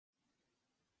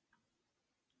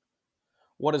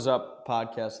What is up,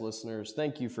 podcast listeners?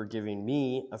 Thank you for giving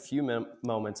me a few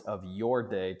moments of your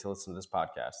day to listen to this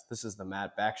podcast. This is the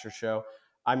Matt Baxter Show.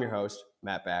 I'm your host,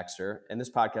 Matt Baxter, and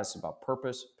this podcast is about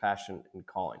purpose, passion, and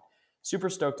calling. Super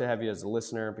stoked to have you as a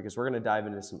listener because we're going to dive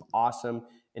into some awesome,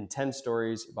 intense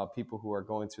stories about people who are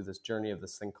going through this journey of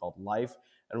this thing called life,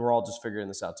 and we're all just figuring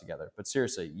this out together. But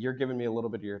seriously, you're giving me a little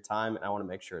bit of your time, and I want to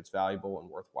make sure it's valuable and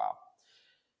worthwhile.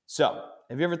 So,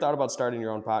 have you ever thought about starting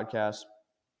your own podcast?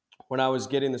 When I was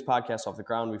getting this podcast off the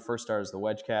ground, we first started as the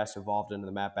Wedgecast, evolved into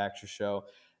the Matt Baxter Show.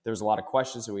 There was a lot of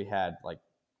questions that we had, like,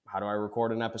 how do I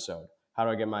record an episode? How do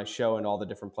I get my show into all the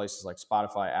different places like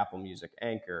Spotify, Apple Music,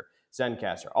 Anchor,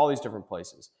 Zencaster, all these different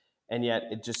places? And yet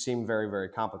it just seemed very, very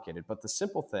complicated. But the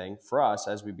simple thing for us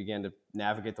as we began to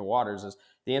navigate the waters is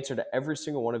the answer to every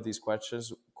single one of these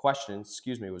questions,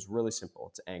 was really simple.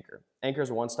 It's Anchor. Anchor is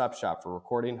a one-stop shop for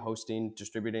recording, hosting,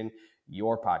 distributing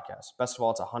your podcast. Best of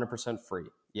all, it's 100% free.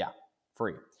 Yeah,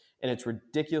 free. And it's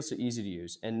ridiculously easy to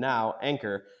use. And now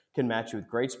Anchor can match you with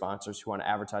great sponsors who want to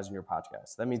advertise on your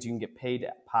podcast. That means you can get paid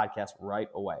at podcast right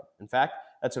away. In fact,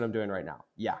 that's what I'm doing right now.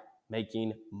 Yeah,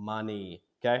 making money.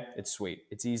 Okay, it's sweet.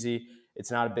 It's easy.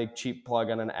 It's not a big cheap plug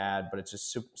on an ad, but it's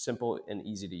just simple and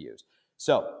easy to use.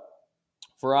 So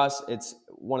for us, it's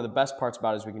one of the best parts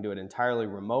about it is we can do it entirely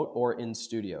remote or in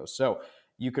studio. So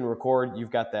you can record. You've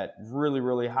got that really,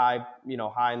 really high,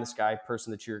 high in the sky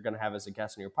person that you're going to have as a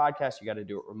guest on your podcast. You got to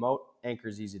do it remote. Anchor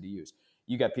is easy to use.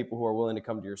 You got people who are willing to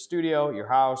come to your studio, your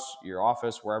house, your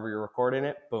office, wherever you're recording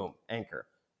it. Boom, Anchor.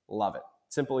 Love it.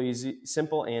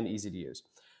 Simple and easy to use.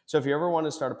 So if you ever want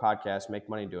to start a podcast, make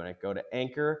money doing it, go to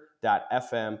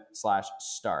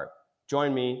anchor.fm/start.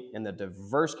 Join me in the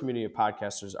diverse community of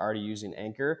podcasters already using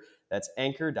Anchor. That's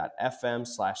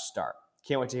anchor.fm/start.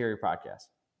 Can't wait to hear your podcast.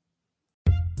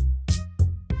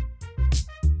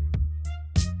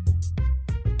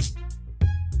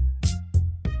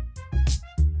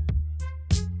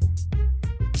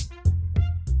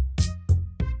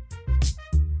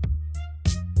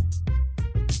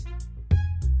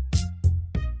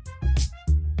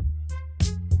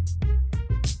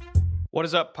 What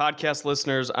is up, podcast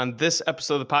listeners? On this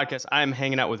episode of the podcast, I am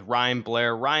hanging out with Ryan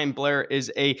Blair. Ryan Blair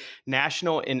is a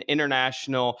national and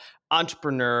international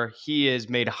entrepreneur. He has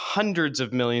made hundreds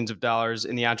of millions of dollars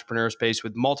in the entrepreneur space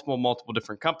with multiple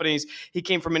different companies. He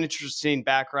came from an interesting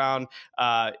background,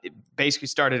 basically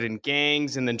started in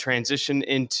gangs and then transitioned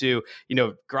into,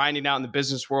 grinding out in the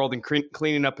business world and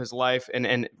cleaning up his life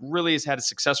and really has had a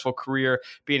successful career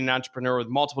being an entrepreneur with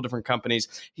multiple different companies.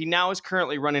 He now is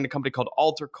currently running a company called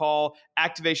Alter Call,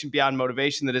 Activation Beyond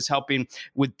Motivation, that is helping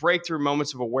with breakthrough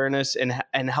moments of awareness and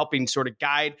helping sort of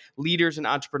guide leaders and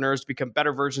entrepreneurs to become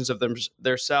better versions of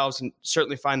themselves and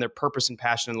certainly find their purpose and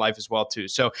passion in life as well too.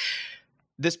 So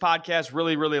this podcast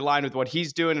really, really aligned with what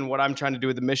he's doing and what I'm trying to do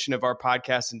with the mission of our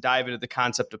podcast and dive into the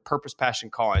concept of purpose, passion,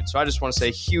 calling. So I just want to say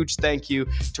a huge thank you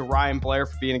to Ryan Blair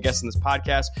for being a guest on this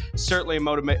podcast. Certainly a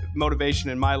motivation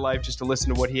in my life just to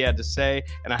listen to what he had to say,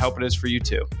 and I hope it is for you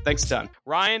too. Thanks a ton.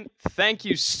 Ryan, thank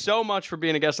you so much for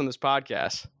being a guest on this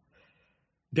podcast.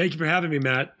 Thank you for having me,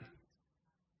 Matt.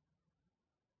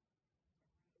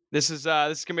 This is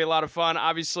going to be a lot of fun.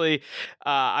 Obviously,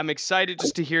 I'm excited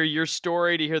just to hear your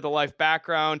story, to hear the life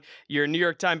background. You're a New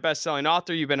York Times bestselling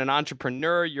author. You've been an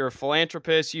entrepreneur. You're a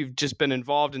philanthropist. You've just been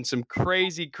involved in some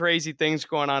crazy, crazy things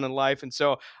going on in life. And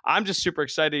so I'm just super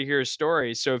excited to hear your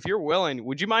story. So if you're willing,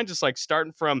 would you mind just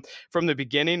starting from the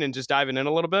beginning and just diving in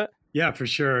a little bit? Yeah, for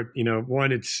sure.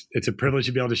 One, it's a privilege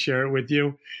to be able to share it with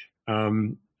you.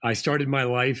 I started my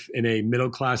life in a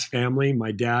middle-class family.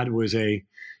 My dad was a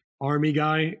Army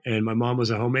guy, and my mom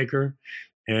was a homemaker.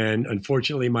 And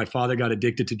unfortunately, my father got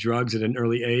addicted to drugs at an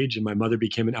early age, and my mother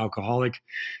became an alcoholic.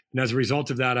 And as a result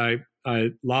of that,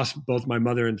 I lost both my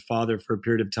mother and father for a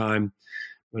period of time.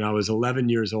 When I was 11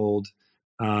 years old,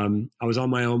 I was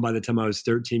on my own by the time I was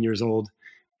 13 years old,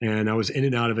 and I was in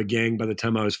and out of a gang by the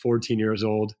time I was 14 years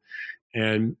old.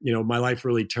 And, my life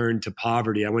really turned to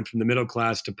poverty. I went from the middle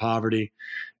class to poverty,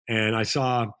 and I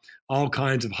saw all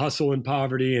kinds of hustle in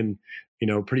poverty. And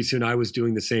pretty soon I was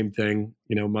doing the same thing.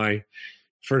 My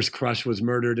first crush was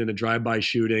murdered in a drive-by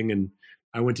shooting, and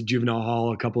I went to juvenile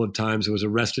hall a couple of times. I was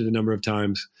arrested a number of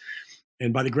times.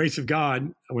 And by the grace of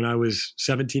God, when I was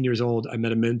 17 years old, I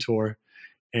met a mentor,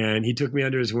 and he took me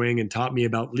under his wing and taught me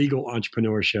about legal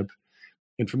entrepreneurship.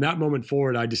 And from that moment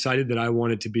forward, I decided that I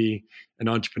wanted to be an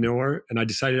entrepreneur, and I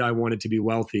decided I wanted to be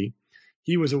wealthy.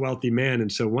 He was a wealthy man.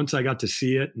 And so once I got to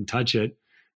see it and touch it,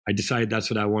 I decided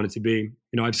that's what I wanted to be.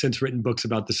 I've since written books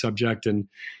about the subject and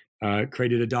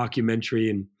created a documentary,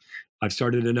 and I've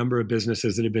started a number of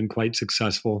businesses that have been quite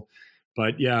successful.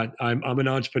 But yeah, I'm an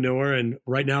entrepreneur, and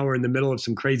right now we're in the middle of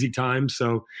some crazy times.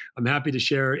 So I'm happy to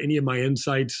share any of my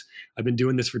insights. I've been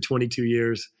doing this for 22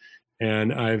 years,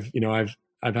 and I've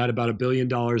had about $1 billion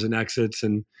in exits,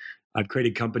 and I've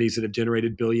created companies that have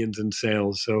generated billions in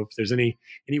sales. So if there's any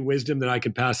wisdom that I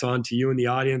can pass on to you in the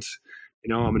audience,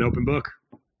 I'm an open book.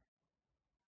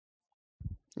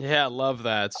 Yeah, I love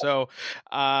that. So,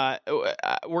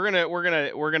 we're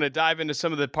gonna dive into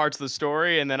some of the parts of the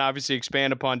story, and then obviously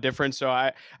expand upon different. So,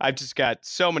 I've just got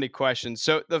so many questions.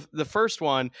 So the first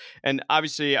one, and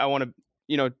obviously I want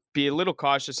to be a little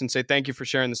cautious and say thank you for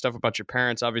sharing the stuff about your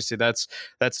parents. Obviously, that's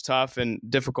tough and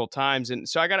difficult times, and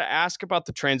so I got to ask about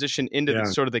the transition into the Yeah.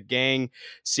 sort of the gang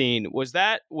scene. Was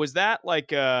that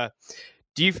like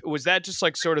was that just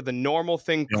like sort of the normal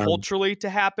thing Yeah. culturally to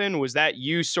happen? Was that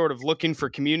you sort of looking for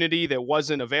community that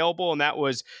wasn't available, and that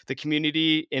was the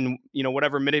community in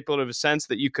whatever manipulative sense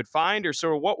that you could find, or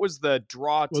sort of what was the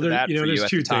draw Well, to that for you there's at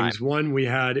the two time? things. One, we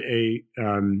had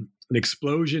an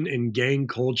explosion in gang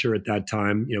culture at that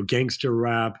time. Gangster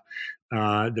rap,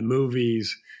 the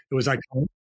movies. It was like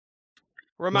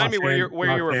Remind me where you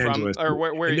Los were from, Angeles, or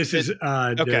where and this it, is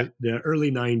okay. the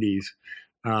early '90s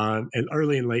and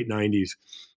early and late '90s.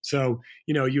 So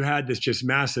you had this just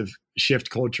massive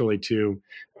shift culturally to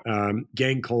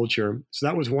gang culture. So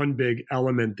that was one big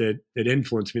element that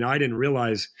influenced me. Now, I didn't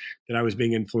realize that I was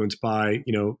being influenced by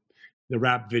the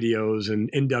rap videos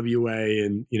and NWA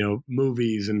and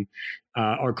movies, and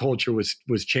our culture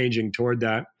was changing toward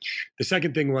that. The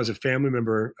second thing was a family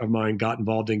member of mine got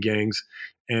involved in gangs,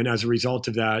 and as a result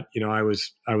of that, I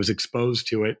was exposed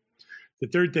to it. The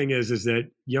third thing is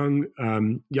that young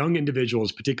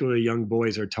individuals, particularly young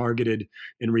boys, are targeted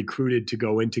and recruited to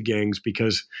go into gangs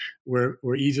because we're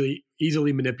easily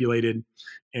manipulated,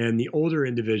 and the older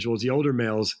individuals, the older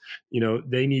males,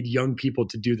 they need young people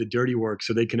to do the dirty work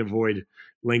so they can avoid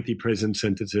lengthy prison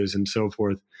sentences and so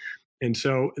forth. And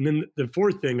then the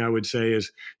fourth thing I would say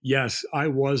is, yes, I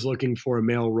was looking for a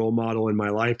male role model in my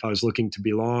life. I was looking to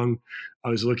belong. I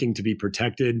was looking to be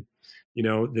protected.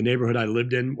 The neighborhood I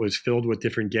lived in was filled with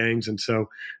different gangs. And so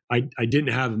I didn't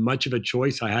have much of a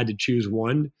choice. I had to choose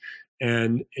one.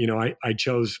 And, I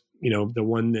chose, the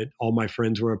one that all my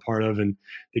friends were a part of, and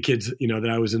the kids, that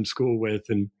I was in school with,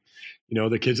 and,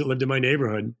 the kids that lived in my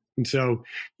neighborhood. And so,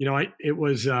 and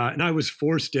I was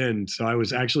forced in. So I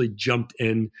was actually jumped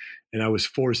in, and I was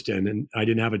forced in, and I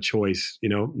didn't have a choice.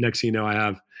 Next thing you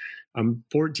know, I'm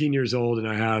 14 years old, and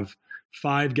I have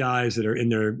 5 guys that are in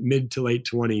their mid to late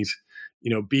 20s,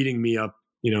 beating me up,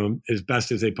 as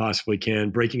best as they possibly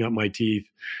can, breaking up my teeth,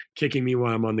 kicking me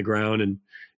while I'm on the ground. And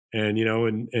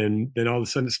then all of a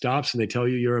sudden it stops, and they tell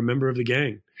you you're a member of the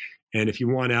gang. And if you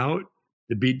want out,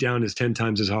 the beat down is 10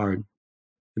 times as hard.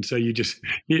 And so you just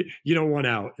you don't want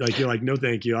out. Like, you're like, no,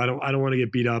 thank you. I don't want to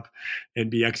get beat up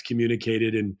and be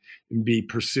excommunicated and be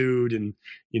pursued. And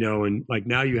and like,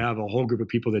 now you have a whole group of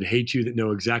people that hate you, that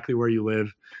know exactly where you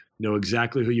live, know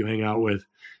exactly who you hang out with,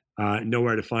 know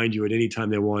where to find you at any time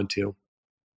they want to.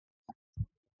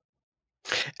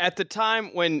 At the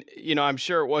time when, I'm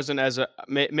sure it wasn't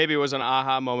maybe it was an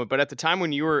aha moment, but at the time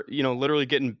when you were, literally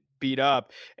getting beat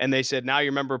up, and they said, now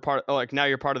you're a member part, like, now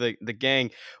you're part of the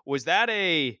gang, was that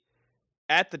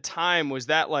at the time, was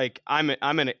that like, I'm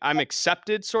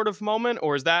accepted sort of moment,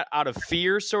 or is that out of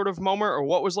fear sort of moment, or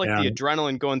what was like Yeah. the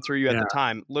adrenaline going through you at Yeah. the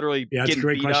time, literally Yeah, that's a getting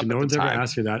great beat question. up No at the one's ever time?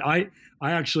 asked me that.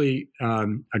 I actually, I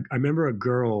remember a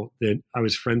girl that I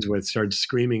was friends with started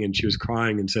screaming, and she was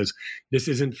crying and says, "This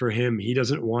isn't for him. He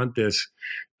doesn't want this."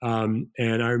 And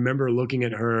I remember looking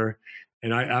at her,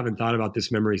 and I haven't thought about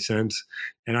this memory since.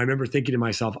 And I remember thinking to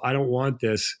myself, I don't want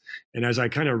this. And as I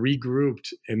kind of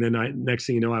regrouped, and then next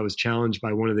thing you know, I was challenged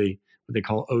by one of the what they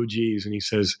call OGs, and he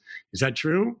says, "Is that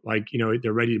true? Like,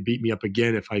 they're ready to beat me up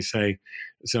again if I say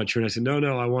it's not true." And I said, "No,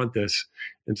 I want this."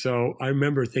 And so I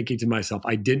remember thinking to myself,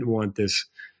 I didn't want this.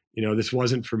 This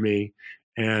wasn't for me.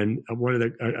 And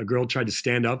a girl tried to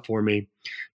stand up for me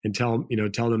and tell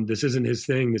them this isn't his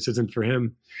thing. This isn't for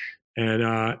him. And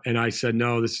I said,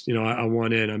 no, this, I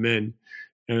want in, I'm in.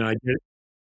 And I did.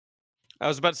 I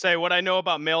was about to say, what I know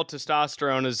about male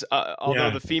testosterone is, although Yeah.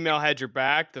 the female had your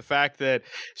back, the fact that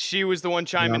she was the one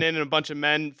chiming Yeah. in and a bunch of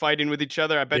men fighting with each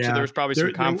other, I bet you there Yeah, was probably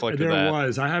some conflict with there that.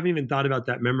 was. I haven't even thought about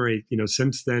that memory,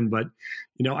 since then. But,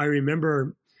 I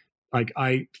remember, like,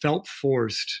 I felt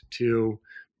forced to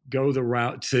go the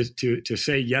route to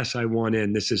say, yes, I want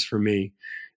in. This is for me.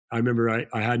 I remember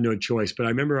I had no choice, but I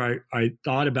remember I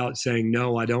thought about saying,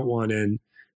 no, I don't want in,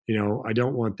 I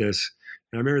don't want this.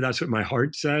 And I remember that's what my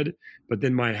heart said, but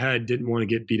then my head didn't want to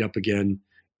get beat up again.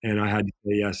 And I had to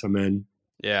say, yes, I'm in.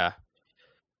 Yeah.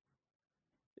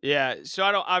 Yeah, so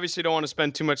I don't want to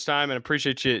spend too much time, and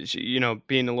appreciate you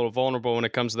being a little vulnerable when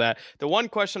it comes to that. The one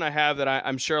question I have that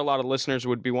I'm sure a lot of listeners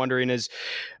would be wondering is,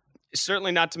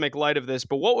 certainly not to make light of this,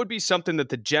 but what would be something that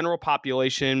the general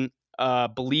population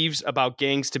believes about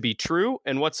gangs to be true,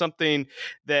 and what's something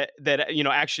that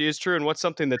actually is true, and what's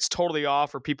something that's totally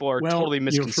off or people are Well, totally for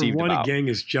misconceived one, a about? gang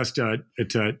is just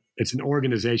it's an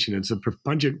organization. It's a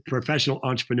bunch of professional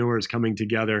entrepreneurs coming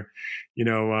together.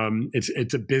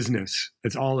 It's a business.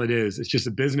 That's all it is. It's just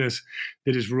a business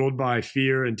that is ruled by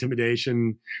fear,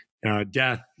 intimidation,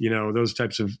 death. Those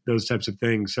types of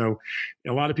things. So,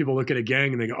 a lot of people look at a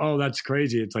gang and they go, "Oh, that's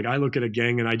crazy." It's like I look at a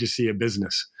gang and I just see a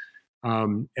business.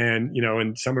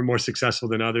 And some are more successful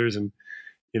than others, and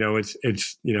they're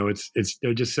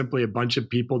just simply a bunch of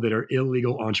people that are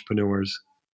illegal entrepreneurs.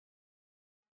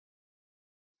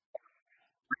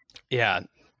 Yeah.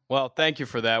 Well, thank you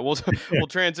for that. We'll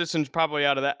transition probably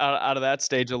out of that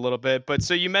stage a little bit. But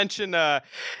so you mentioned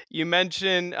you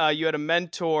had a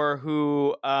mentor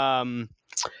who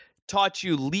taught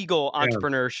you legal Yeah.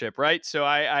 entrepreneurship, right? So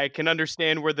I can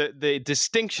understand where the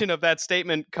distinction of that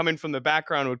statement coming from the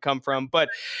background would come from. But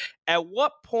at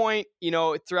what point,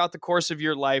 throughout the course of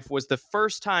your life, was the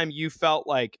first time you felt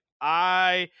like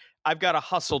I've got a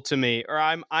hustle to me, or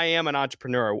I am an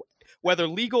entrepreneur, whether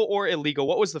legal or illegal?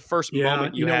 What was the first Yeah,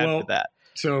 moment you had for that?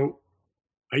 so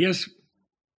I guess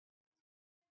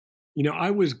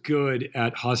I was good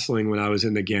at hustling when I was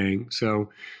in the gang. So,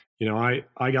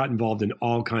 I got involved in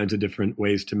all kinds of different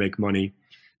ways to make money.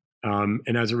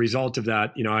 And as a result of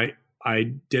that,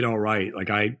 I did all right. Like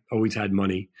I always had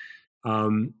money.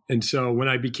 And so when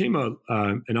I became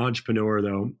an entrepreneur,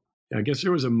 though, I guess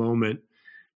there was a moment.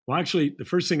 Well, actually, the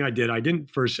first thing I did, I didn't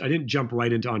jump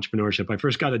right into entrepreneurship. I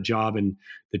first got a job in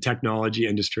the technology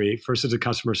industry, first as a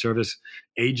customer service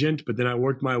agent, but then I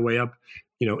worked my way up,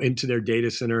 into their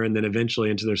data center, and then eventually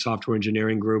into their software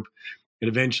engineering group, and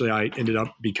eventually I ended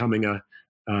up becoming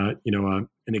an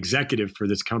executive for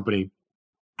this company.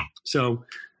 So,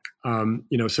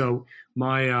 so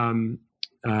my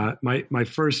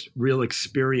first real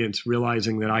experience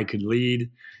realizing that I could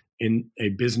lead in a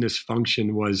business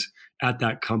function was at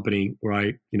that company where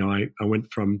I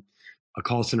went from a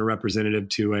call center representative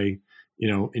to an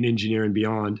engineer and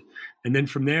beyond. And then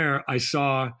from there, I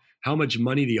saw how much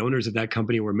money the owners of that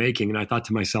company were making. And I thought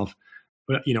to myself,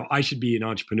 well, I should be an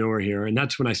entrepreneur here. And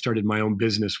that's when I started my own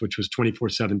business, which was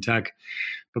 24/7 Tech.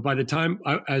 But by the time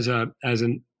as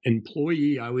an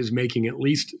employee, I was making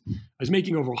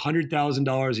over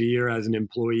 $100,000 a year as an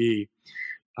employee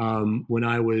when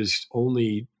I was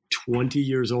only 20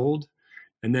 years old.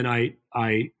 And then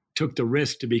I took the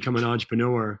risk to become an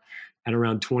entrepreneur at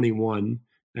around 21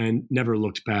 and never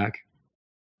looked back.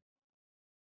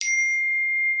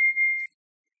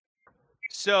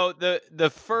 So the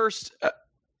first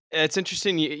it's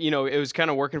interesting, it was kind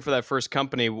of working for that first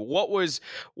company. Was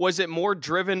it more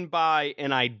driven by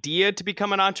an idea to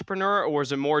become an entrepreneur, or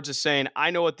was it more just saying,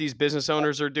 I know what these business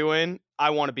owners are doing,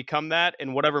 I want to become that,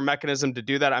 and whatever mechanism to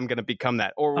do that, I'm going to become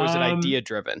that? Or was it idea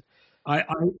driven? I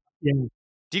yeah.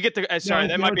 Do you get the sorry,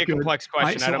 that might be a complex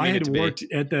question. I don't mean it to be. I had worked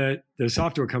at the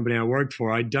software company I worked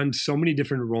for. I'd done so many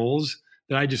different roles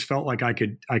that I just felt like I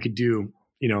could do,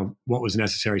 what was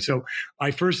necessary. So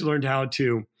I first learned how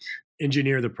to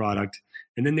engineer the product,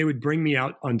 and then they would bring me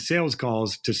out on sales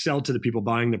calls to sell to the people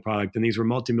buying the product, and these were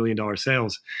multi-million-dollar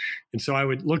sales. And so I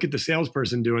would look at the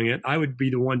salesperson doing it. I would be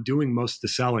the one doing most of the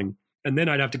selling, and then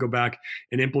I'd have to go back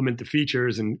and implement the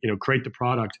features and create the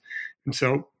product. And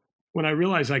so when I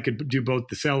realized I could do both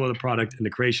the sale of the product and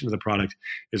the creation of the product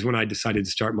is when I decided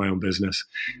to start my own business.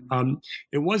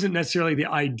 It wasn't necessarily the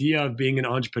idea of being an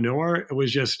entrepreneur. It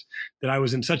was just that I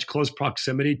was in such close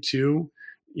proximity to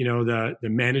the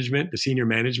management, the senior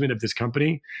management of this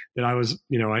company, that I was,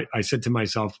 I said to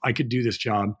myself, I could do this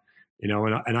job,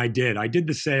 and I did. I did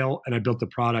the sale and I built the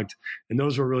product. And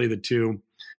those were really the two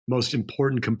most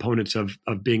important components of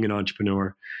being an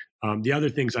entrepreneur. The other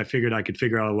things I figured I could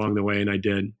figure out along the way, and I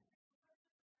did.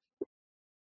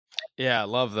 Yeah,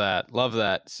 love that. Love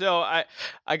that. So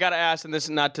I got to ask, and this is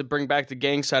not to bring back the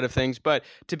gang side of things, but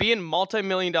to be in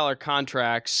multi-million-dollar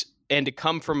contracts and to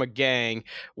come from a gang,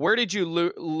 where did you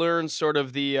learn sort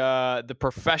of the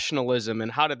professionalism,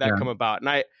 and how did that come about?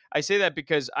 And I say that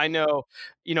because I know,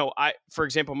 for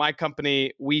example, my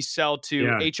company, we sell to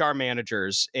Yeah. HR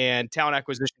managers and talent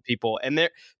acquisition people. And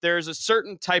there's a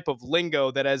certain type of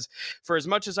lingo that for as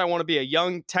much as I want to be a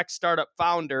young tech startup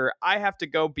founder, I have to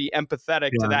go be empathetic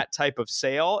to Yeah. that type of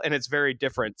sale. And it's very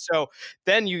different. So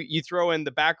then you throw in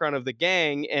the background of the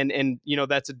gang and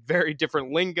that's a very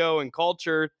different lingo and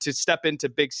culture to step into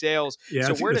big sales. Yeah,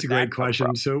 So where that's a did great that come from?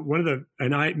 question. So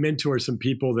and I mentor some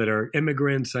people that are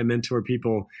immigrants. I mentor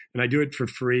people, and I do it for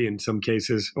free in some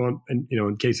cases. Well, and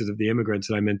in cases of the immigrants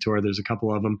that I mentor, there's a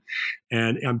couple of them,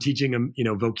 and I'm teaching them,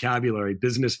 vocabulary,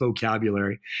 business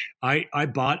vocabulary. I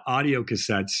bought audio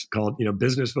cassettes called,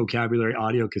 business vocabulary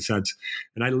audio cassettes,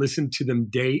 and I listened to them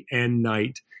day and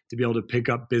night to be able to pick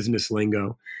up business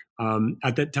lingo.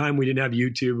 At that time, we didn't have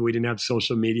YouTube, we didn't have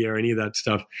social media or any of that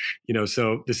stuff,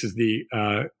 so this is the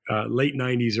late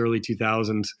 90s, early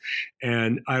 2000s,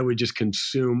 and I would just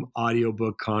consume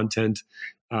audiobook content.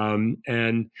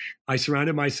 And I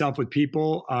surrounded myself with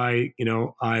people. I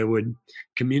would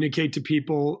communicate to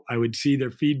people. I would see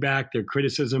their feedback, their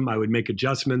criticism. I would make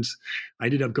adjustments. I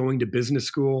ended up going to business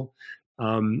school,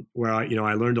 where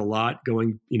I learned a lot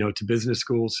going, to business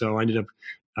school. So I ended up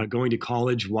going to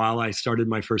college while I started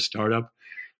my first startup.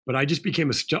 But I just became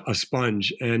a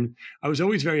sponge, and I was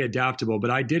always very adaptable.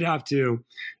 But I did have to,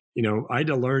 I had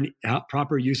to learn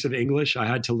proper use of English. I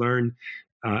had to learn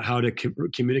how to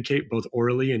communicate both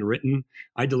orally and written.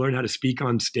 I had to learn how to speak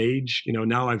on stage.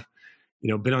 Now I've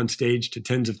been on stage to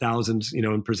tens of thousands,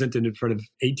 and presented in front of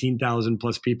 18,000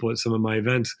 plus people at some of my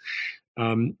events.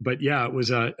 But yeah, it was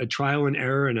a trial and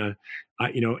error, and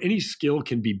any skill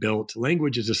can be built.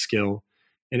 Language is a skill,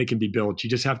 and it can be built. You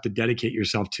just have to dedicate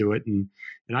yourself to it. And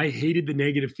I hated the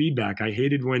negative feedback. I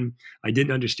hated when I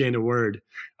didn't understand a word.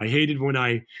 I hated when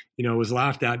I, was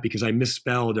laughed at because I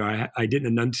misspelled or I didn't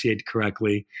enunciate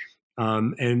correctly.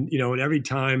 And every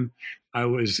time I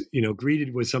was,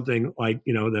 greeted with something like,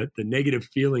 the negative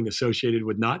feeling associated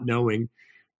with not knowing,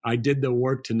 I did the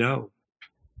work to know.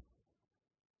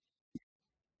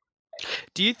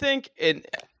 Do you think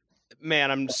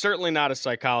man, I'm certainly not a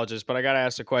psychologist, but I got to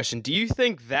ask a question. Do you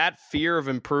think that fear of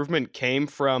improvement came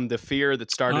from the fear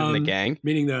that started in the gang?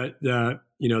 Meaning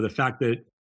the fact that,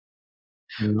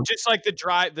 just like the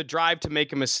drive to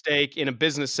make a mistake in a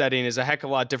business setting is a heck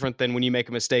of a lot different than when you make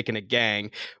a mistake in a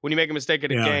gang. When you make a mistake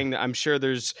in a gang, I'm sure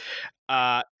there's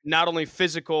not only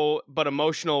physical but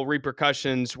emotional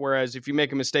repercussions. Whereas if you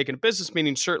make a mistake in a business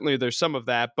meeting, certainly there's some of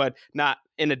that, but not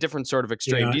in a different sort of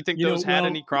extreme. Yeah. Do you think those had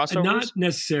any crossovers? Not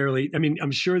necessarily. I mean,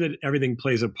 I'm sure that everything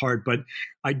plays a part, but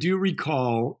I do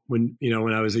recall when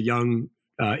I was a young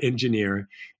engineer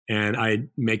and I'd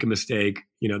make a mistake,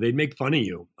 they'd make fun of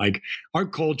you. Like our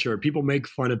culture, people make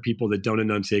fun of people that don't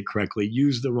enunciate correctly,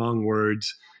 use the wrong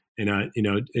words in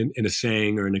a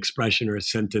saying or an expression or a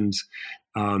sentence.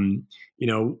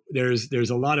 There's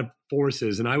a lot of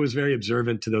forces, and I was very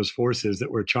observant to those forces that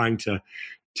were trying to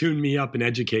tune me up and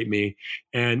educate me.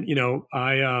 And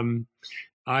I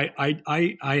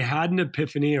had an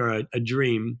epiphany or a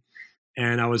dream,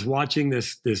 and I was watching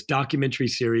this documentary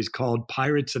series called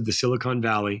Pirates of the Silicon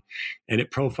Valley, and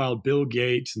it profiled Bill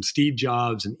Gates and Steve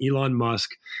Jobs and Elon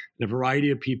Musk and a variety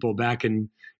of people back in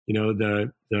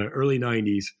the early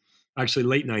 90s. Actually,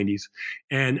 late 90s,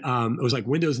 and it was like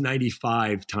Windows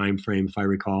 95 timeframe, if I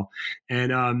recall.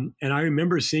 And I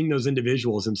remember seeing those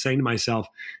individuals and saying to myself,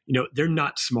 they're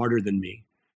not smarter than me.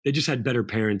 They just had better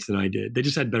parents than I did. They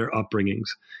just had better upbringings.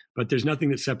 But there's nothing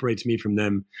that separates me from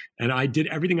them. And I did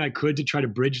everything I could to try to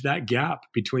bridge that gap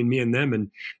between me and them.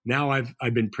 And now I've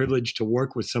been privileged to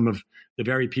work with some of the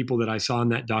very people that I saw in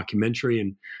that documentary,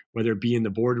 and whether it be in the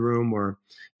boardroom or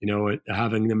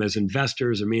having them as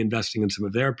investors or me investing in some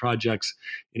of their projects,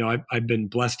 I've been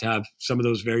blessed to have some of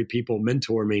those very people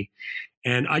mentor me.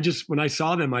 And when I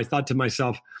saw them, I thought to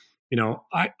myself,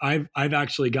 I've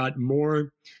actually got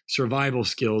more survival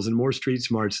skills and more street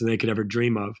smarts than they could ever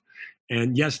dream of.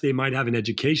 And yes, they might have an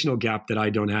educational gap that I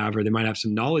don't have, or they might have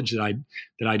some knowledge that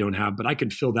I don't have, but I can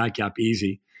fill that gap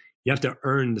easy. You have to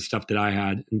earn the stuff that I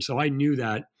had. And so I knew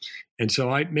that. And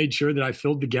so I made sure that I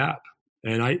filled the gap.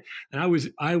 And I was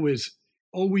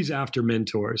always after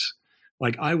mentors.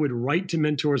 Like I would write to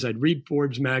mentors. I'd read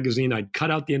Forbes magazine. I'd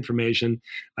cut out the information.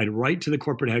 I'd write to the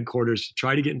corporate headquarters to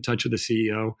try to get in touch with the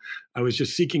CEO. I was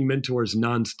just seeking mentors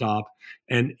nonstop.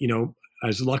 And,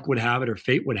 as luck would have it or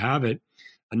fate would have it,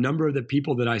 a number of the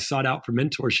people that I sought out for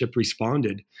mentorship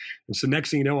responded. And so next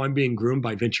thing you know, I'm being groomed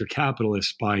by venture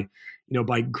capitalists, by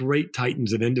great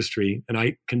titans of industry. And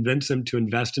I convinced them to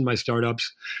invest in my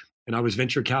startups. And I was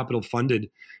venture capital funded.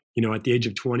 At the age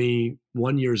of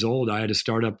 21 years old, I had a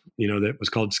startup, that was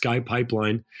called Sky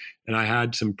Pipeline. And I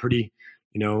had some pretty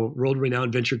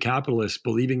world-renowned venture capitalists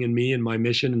believing in me and my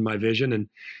mission and my vision. And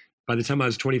by the time I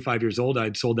was 25 years old, I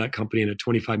had sold that company in a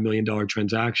 $25 million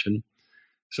transaction.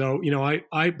 So,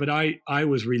 I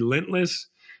was relentless.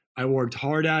 I worked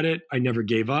hard at it. I never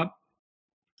gave up.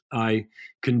 I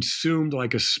consumed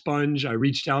like a sponge. I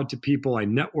reached out to people. I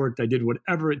networked. I did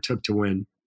whatever it took to win.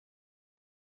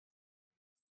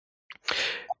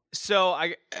 So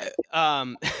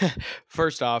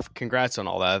first off, congrats on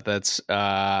all that. That's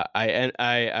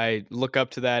I look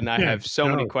up to that, and I have so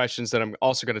many questions that I'm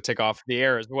also going to take off the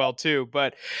air as well too.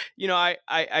 But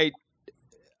I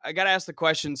got to ask the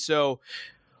question. So,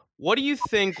 what do you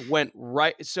think went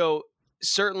right? So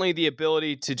certainly the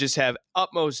ability to just have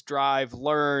utmost drive,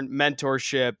 learn,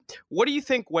 mentorship. What do you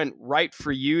think went right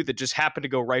for you that just happened to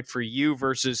go right for you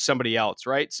versus somebody else,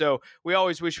 right? So we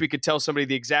always wish we could tell somebody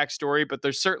the exact story, but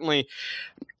there's certainly,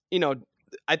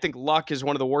 I think luck is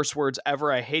one of the worst words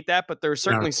ever. I hate that, but there's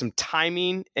certainly some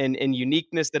timing and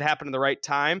uniqueness that happened in the right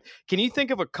time. Can you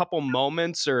think of a couple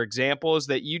moments or examples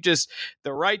that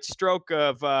the right stroke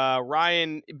of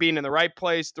Ryan being in the right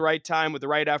place, the right time with the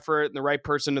right effort and the right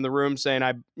person in the room saying,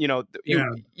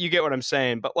 you get what I'm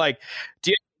saying. But like,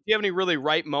 do you have any really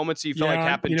right moments that you feel like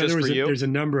happened just for you? There's a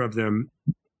number of them.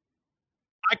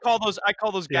 I call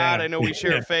those God. I know we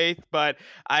share faith, but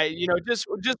just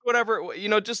whatever,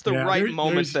 just the right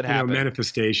moments that happen.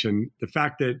 Manifestation. The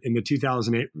fact that in the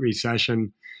 2008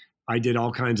 recession, I did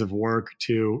all kinds of work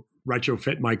to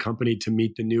retrofit my company to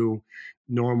meet the new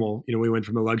normal. We went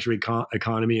from a luxury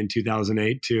economy in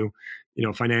 2008 to,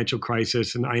 financial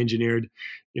crisis. And I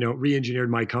re-engineered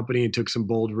my company and took some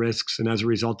bold risks. And as a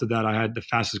result of that, I had the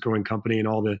fastest growing company in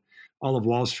all of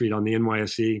Wall Street on the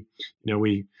NYSE.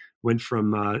 We went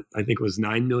from, I think it was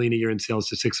 9 million a year in sales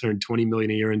to 620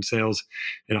 million a year in sales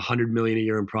and 100 million a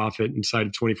year in profit inside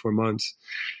of 24 months.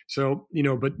 So,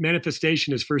 but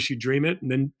manifestation is first you dream it, and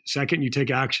then second, you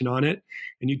take action on it,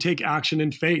 and you take action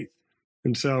in faith.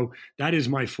 And so that is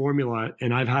my formula.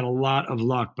 And I've had a lot of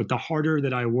luck, but the harder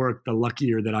that I work, the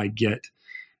luckier that I get.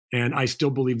 And I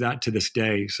still believe that to this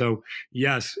day. So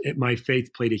yes, my faith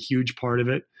played a huge part of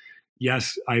it.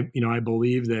 Yes, I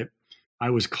believe that I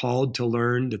was called to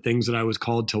learn the things that I was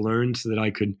called to learn so that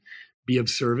I could be of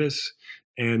service.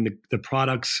 And the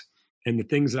products and the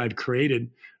things that I've created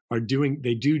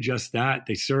they do just that.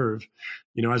 They serve.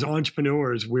 As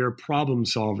entrepreneurs, we're problem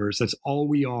solvers. That's all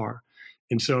we are.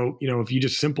 And so, if you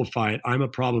just simplify it, I'm a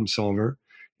problem solver.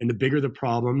 And the bigger the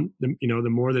problem, the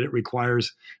more that it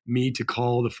requires me to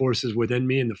call the forces within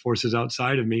me and the forces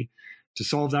outside of me to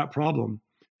solve that problem.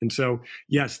 And so,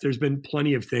 yes, there's been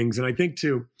plenty of things. And I think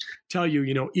to tell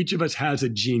you, each of us has a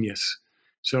genius.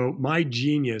 So my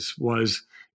genius was,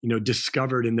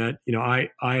 discovered in that,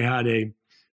 I had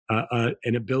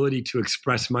an ability to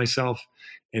express myself,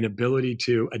 an ability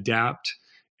to adapt.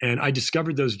 And I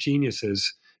discovered those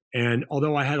geniuses. And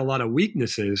although I had a lot of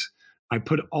weaknesses, I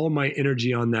put all my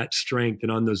energy on that strength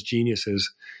and on those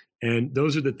geniuses. And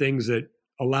those are the things that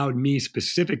allowed me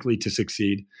specifically to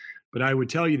succeed. But I would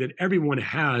tell you that everyone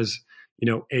has,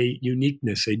 a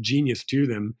uniqueness, a genius to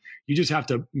them. You just have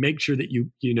to make sure that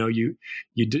you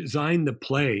design the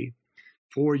play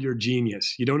for your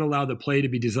genius. You don't allow the play to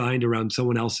be designed around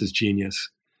someone else's genius.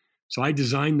 So I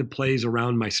design the plays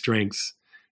around my strengths,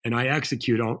 and I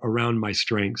execute around my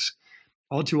strengths.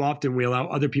 All too often, we allow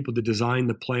other people to design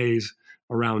the plays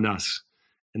around us.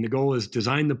 And the goal is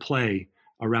design the play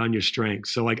around your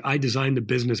strengths. So like I designed the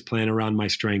business plan around my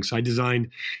strengths. I designed,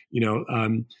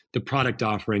 the product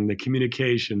offering, the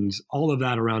communications, all of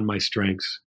that around my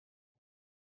strengths.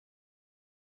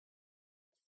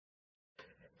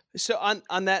 So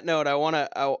on that note, I want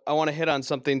to hit on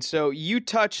something. So you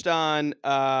touched on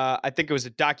I think it was a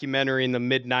documentary in the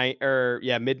mid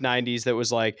 90s that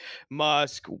was like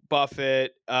Musk,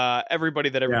 Buffett, everybody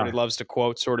that everybody loves to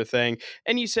quote, sort of thing.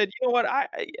 And you said, you know what, I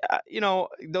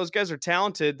those guys are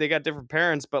talented. They got different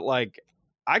parents, but like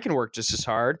I can work just as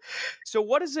hard. So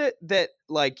what is it that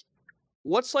like?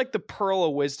 What's like the pearl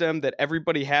of wisdom that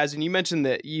everybody has? And you mentioned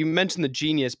the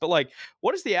genius, but like,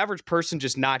 what does the average person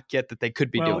just not get that they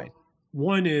could be doing?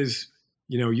 One is,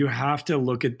 you have to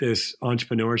look at this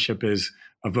entrepreneurship as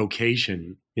a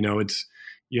vocation.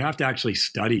 You have to actually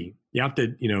study. You have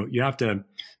to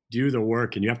do the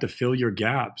work, and you have to fill your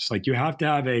gaps. Like you have to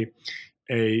have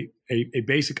a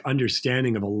basic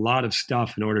understanding of a lot of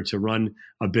stuff in order to run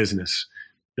a business.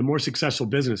 The more successful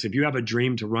business, if you have a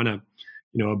dream to run a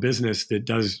business that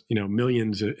does,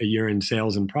 millions a year in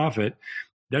sales and profit,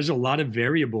 there's a lot of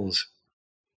variables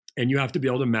And you have to be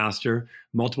able to master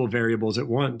multiple variables at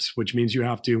once, which means you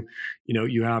have to,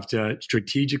 you have to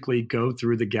strategically go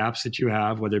through the gaps that you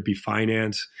have, whether it be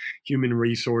finance, human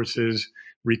resources,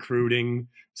 recruiting,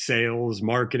 sales,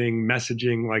 marketing,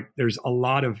 messaging. Like there's a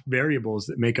lot of variables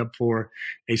that make up for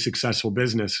a successful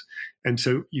business. And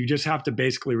so you just have to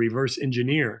basically reverse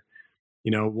engineer,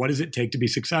 what does it take to be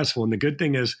successful? And the good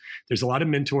thing is there's a lot of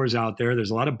mentors out there. There's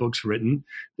a lot of books written.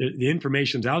 The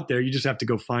information's out there. You just have to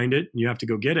go find it and you have to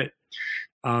go get it.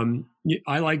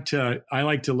 I like to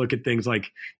look at things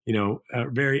like,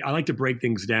 I like to break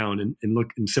things down and look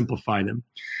and simplify them.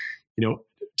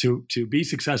 To be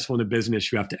successful in a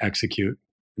business, you have to execute.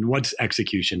 And what's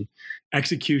execution?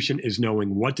 Execution is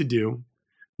knowing what to do,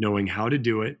 knowing how to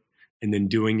do it, and then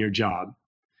doing your job.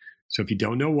 So if you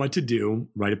don't know what to do,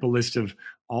 write up a list of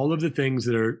all of the things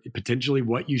that are potentially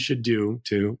what you should do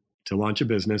to launch a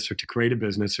business or to create a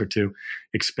business or to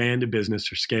expand a business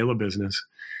or scale a business.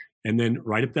 And then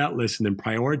write up that list and then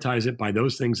prioritize it by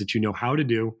those things that you know how to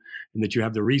do and that you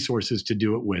have the resources to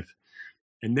do it with.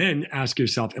 And then ask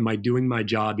yourself, am I doing my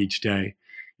job each day?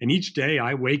 And each day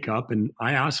I wake up and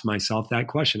I ask myself that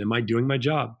question, am I doing my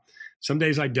job? Some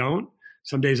days I don't.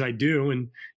 Some days I do. And,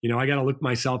 I got to look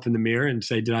myself in the mirror and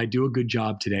say, did I do a good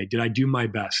job today? Did I do my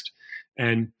best?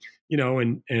 And,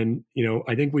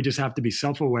 I think we just have to be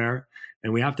self-aware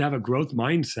and we have to have a growth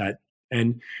mindset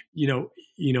and,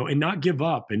 and not give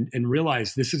up and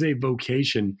realize this is a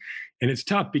vocation. And it's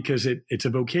tough because it's a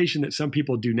vocation that some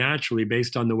people do naturally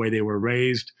based on the way they were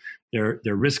raised, their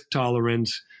risk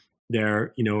tolerance,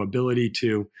 their ability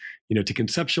to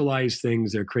conceptualize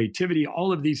things, their creativity.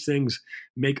 All of these things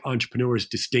make entrepreneurs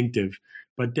distinctive.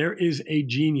 But there is a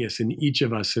genius in each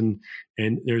of us, and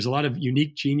there's a lot of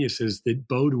unique geniuses that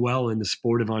bode well in the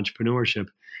sport of entrepreneurship.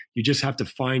 You just have to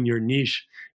find your niche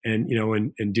and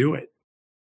do it.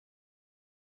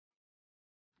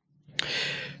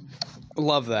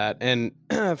 Love that. And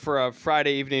for a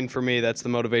Friday evening for me, that's the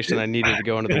motivation I needed to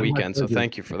go into the weekend. So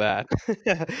thank you for that.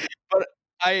 But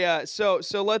so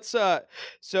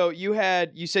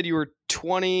you said you were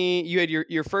 20, you had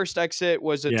your first exit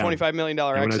was a $25 million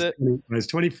exit. When I was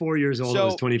 24 years old, it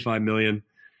was 25 million.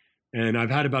 And I've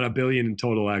had about $1 billion in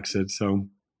total exits. So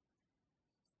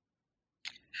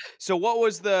what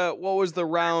was the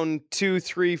round 2,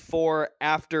 3, 4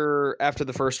 after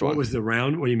the first one? What was the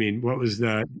round? What do you mean? What was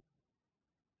the?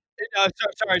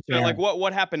 Sorry. Yeah. Like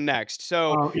what happened next?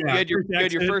 So you had your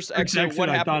first exit. What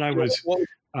happened? I thought I was,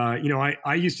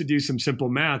 I used to do some simple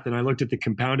math, and I looked at the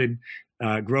compounded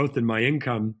growth in my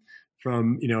income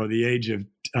from the age of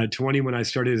 20 when I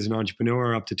started as an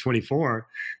entrepreneur up to 24,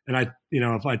 and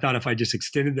if I just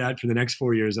extended that for the next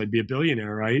 4 years, I'd be a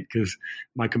billionaire, right? Because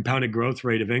my compounded growth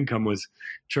rate of income was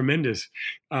tremendous.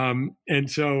 And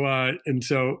so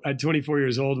at 24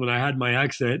 years old, when I had my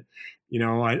exit,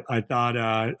 I thought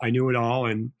I knew it all,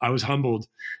 and I was humbled.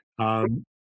 What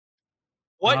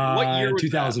year was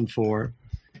 2004.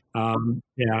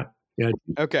 Yeah.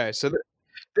 Okay, so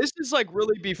this is like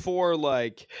really before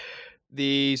like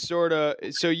the sort of,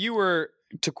 so you were,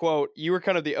 to quote, you were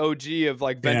kind of the OG of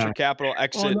like venture capital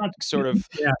exit sort of.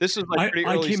 Yeah. This was like pretty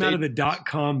early. I came out of the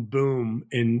 .com boom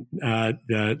in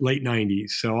the late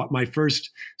 90s. So my first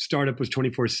startup was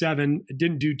 24/7. It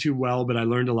didn't do too well, but I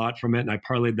learned a lot from it, and I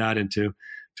parlayed that into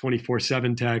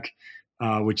 24/7 Tech,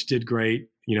 which did great.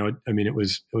 It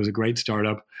was a great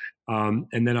startup.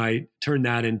 And then I turned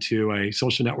that into a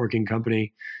social networking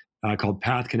company called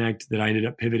Path Connect that I ended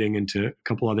up pivoting into a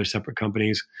couple other separate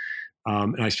companies.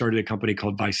 And I started a company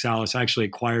called Visalis. I actually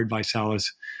acquired Visalis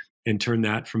and turned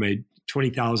that from a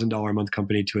 $20,000 a month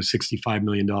company to a $65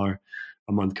 million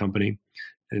a month company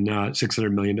and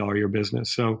 $600 million a year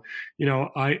business. So,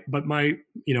 I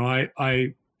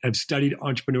have studied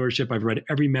entrepreneurship. I've read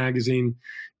every magazine.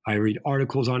 I read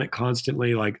articles on it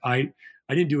constantly. Like I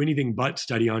didn't do anything but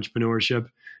study entrepreneurship,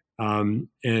 in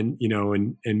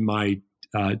my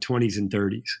 20s and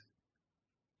 30s.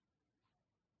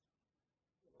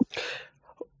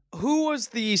 Who was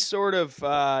the sort of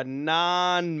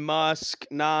non-Musk,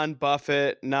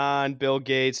 non-Buffett, non-Bill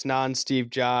Gates, non-Steve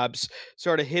Jobs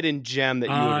sort of hidden gem that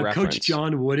you would reference? Coach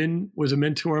John Wooden was a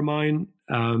mentor of mine.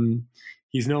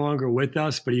 He's no longer with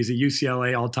us, but he's a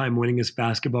UCLA all-time winningest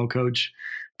basketball coach.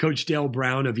 Coach Dale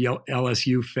Brown of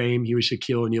LSU fame, he was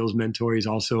Shaquille O'Neal's mentor. He's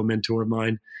also a mentor of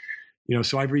mine.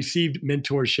 So I've received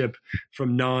mentorship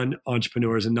from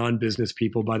non-entrepreneurs and non-business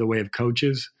people by the way of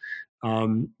coaches.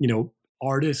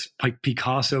 Artists like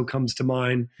Picasso comes to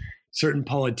mind, certain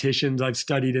politicians I've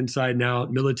studied inside and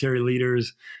out, military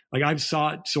leaders. Like I've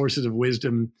sought sources of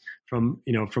wisdom from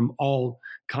all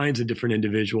kinds of different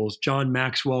individuals. John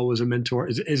Maxwell was a mentor,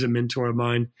 is a mentor of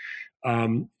mine.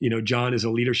 John is a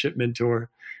leadership mentor.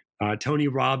 Tony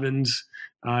Robbins,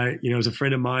 is a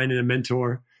friend of mine and a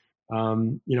mentor.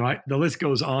 The list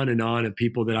goes on of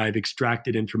people that I've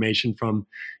extracted information from.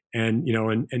 And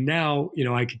now,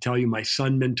 I could tell you my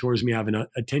son mentors me. I have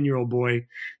a 10-year-old boy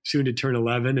soon to turn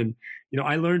 11. And,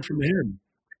 I learned from him.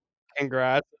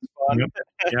 Congrats. Yep.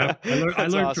 Yeah. I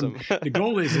learned awesome. from, the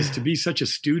goal is to be such a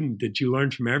student that you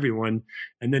learn from everyone,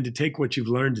 and then to take what you've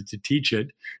learned to teach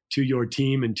it to your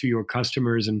team and to your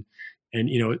customers. And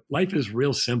life is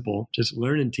real simple. Just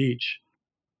learn and teach.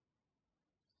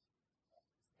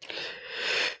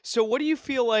 So what do you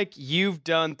feel like you've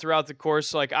done throughout the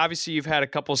course? Like, obviously you've had a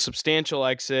couple substantial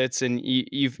exits, and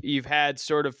you've had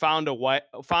sort of found a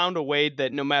way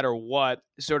that no matter what,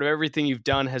 sort of everything you've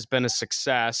done has been a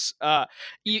success.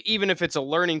 Even if it's a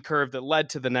learning curve that led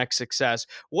to the next success.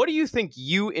 What do you think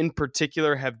you in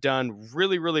particular have done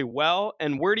really, really well?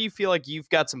 And where do you feel like you've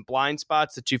got some blind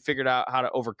spots that you figured out how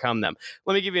to overcome them?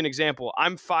 Let me give you an example.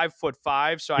 I'm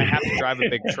 5'5", so I have to drive a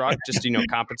big truck just to,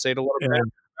 compensate a little bit.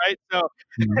 Right. So,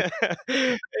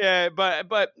 yeah,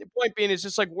 but point being is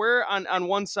just like, where on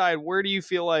one side, where do you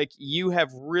feel like you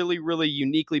have really, really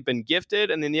uniquely been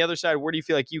gifted? And then the other side, where do you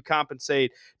feel like you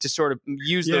compensate to sort of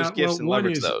use those gifts and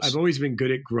leverage those? I've always been good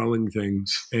at growing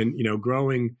things, and,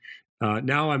 growing.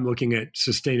 Now I'm looking at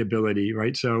sustainability,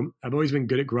 right? So I've always been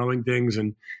good at growing things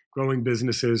and growing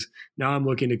businesses. Now I'm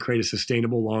looking to create a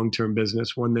sustainable long-term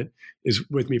business, one that is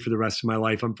with me for the rest of my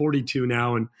life. I'm 42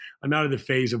 now, and I'm out of the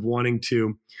phase of wanting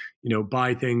to,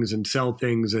 buy things and sell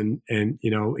things and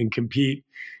compete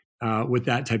with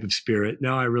that type of spirit.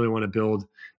 Now I really want to build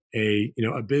a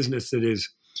business that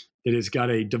has got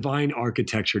a divine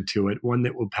architecture to it, one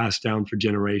that will pass down for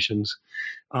generations.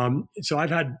 So I've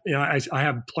had, I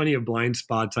have plenty of blind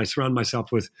spots. I surround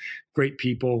myself with great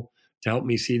people to help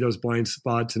me see those blind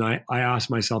spots. And I ask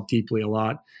myself deeply a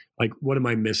lot, like, what am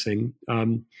I missing?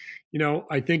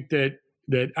 I think that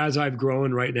as I've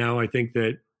grown right now, I think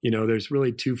that, there's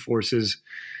really two forces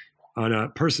on a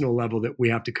personal level that we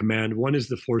have to command. One is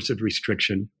the force of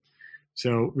restriction.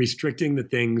 So restricting the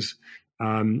things,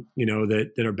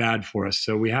 that are bad for us.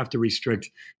 So we have to restrict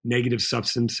negative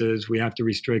substances. We have to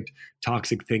restrict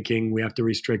toxic thinking. We have to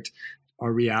restrict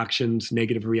our reactions,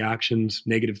 negative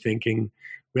thinking.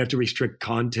 We have to restrict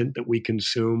content that we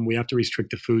consume. We have to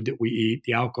restrict the food that we eat,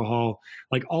 the alcohol,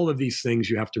 like all of these things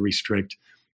you have to restrict.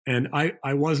 And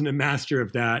I wasn't a master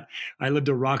of that. I lived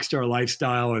a rock star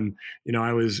lifestyle, and,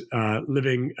 I was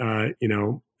living,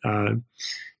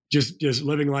 just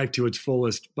living life to its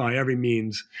fullest by every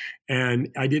means. And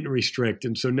I didn't restrict.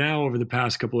 And so now, over the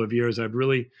past couple of years, I've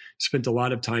really spent a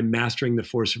lot of time mastering the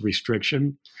force of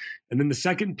restriction. And then the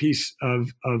second piece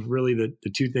of really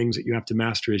the two things that you have to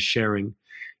master is sharing.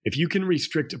 If you can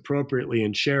restrict appropriately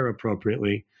and share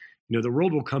appropriately, the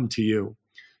world will come to you.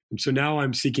 And so now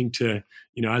I'm seeking to,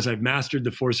 as I've mastered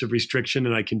the force of restriction,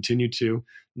 and I continue to,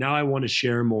 now I want to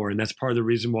share more. And that's part of the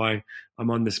reason why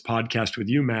I'm on this podcast with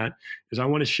you, Matt, is I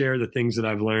want to share the things that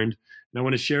I've learned, and I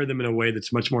want to share them in a way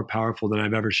that's much more powerful than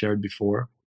I've ever shared before.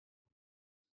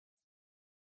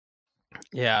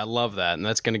 Yeah, I love that. And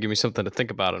that's going to give me something to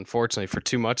think about, unfortunately, for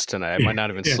too much tonight. I might not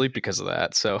even sleep because of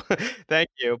that. So thank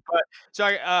you. But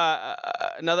sorry,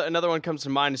 another one comes to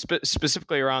mind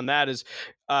specifically around that is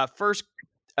first,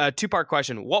 two-part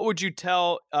question. What would you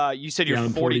tell, you said you're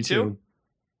 42?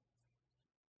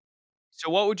 So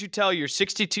what would you tell your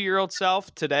 62-year-old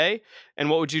self today? And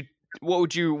what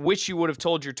would you wish you would have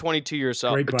told your 22-year-old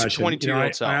self? Great question.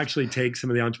 22-year-old self? I actually take some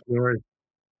of the entrepreneurs.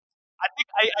 I think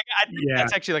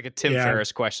that's actually like a Tim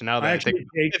Ferriss question. Now that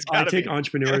I take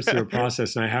entrepreneurs through a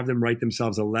process, and I have them write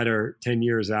themselves a letter 10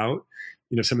 years out.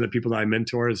 Some of the people that I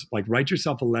mentor is like, write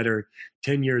yourself a letter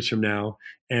 10 years from now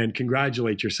and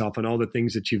congratulate yourself on all the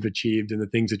things that you've achieved and the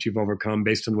things that you've overcome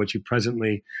based on what you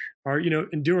presently are,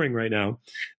 enduring right now.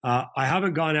 I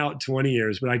haven't gone out 20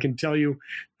 years, but I can tell you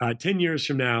 10 years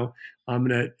from now, I'm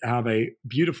going to have a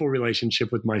beautiful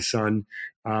relationship with my son.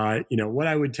 What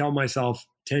I would tell myself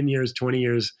 10 years, 20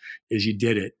 years is you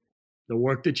did it. The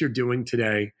work that you're doing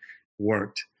today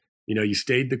worked. You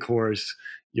stayed the course.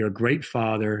 You're a great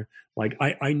father. Like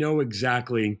I know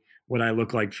exactly what I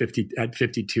look like at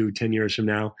 52, 10 years from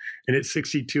now. And at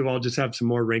 62, I'll just have some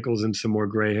more wrinkles and some more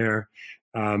gray hair.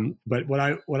 But what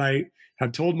I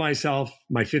have told myself,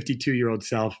 my 52-year-old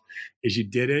self, is you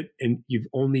did it and you've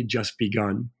only just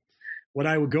begun. What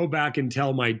I would go back and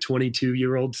tell my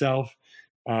 22-year-old self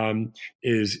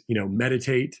is,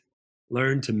 meditate,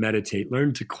 learn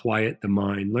to quiet the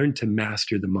mind, learn to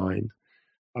master the mind.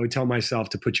 I would tell myself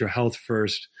to put your health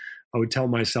first. I would tell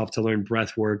myself to learn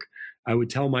breath work. I would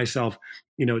tell myself,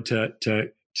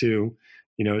 to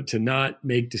to not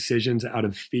make decisions out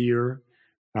of fear.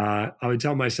 I would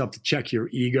tell myself to check your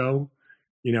ego,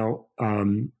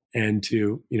 and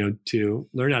to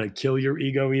learn how to kill your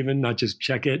ego, even not just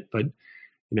check it, but,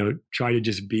 try to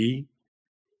just be,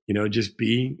 just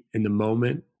be in the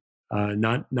moment,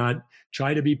 not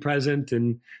try to be present.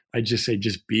 And I just say,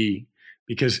 just be,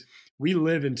 because we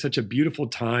live in such a beautiful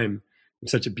time, in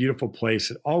such a beautiful place,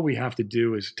 that all we have to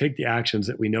do is take the actions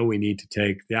that we know we need to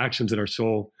take, the actions that our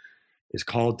soul is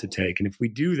called to take. And if we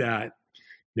do that,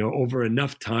 over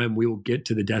enough time, we will get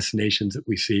to the destinations that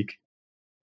we seek.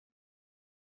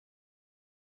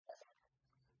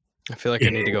 I feel like I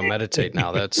need to go meditate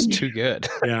now. That's too good.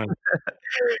 Yeah.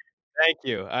 Thank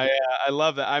you. I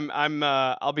love that.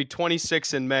 I'll be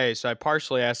 26 in May, so I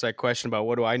partially asked that question about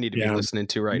what do I need to be listening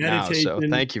to right now. So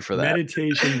thank you for that.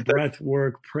 Meditation, breath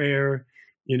work, prayer.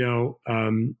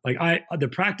 The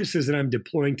practices that I'm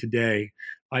deploying today,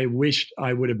 I wished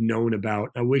I would have known about.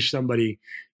 I wish somebody,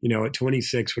 at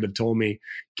 26 would have told me,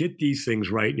 get these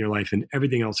things right in your life and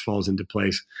everything else falls into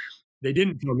place. They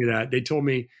didn't tell me that. They told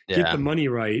me, get the money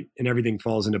right and everything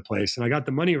falls into place. And I got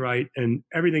the money right and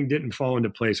everything didn't fall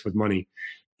into place with money.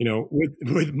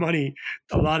 With money,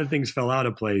 a lot of things fell out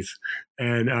of place.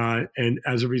 And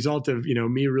as a result of,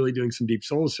 me really doing some deep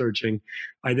soul searching,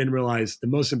 I then realized the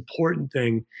most important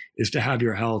thing is to have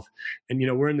your health. And,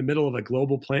 we're in the middle of a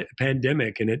global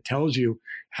pandemic, and it tells you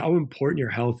how important your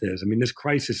health is. I mean, this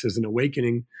crisis is an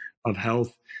awakening of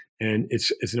health. And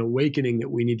it's an awakening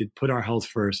that we need to put our health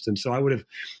first. And so I would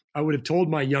have told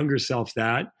my younger self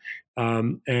that.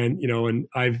 And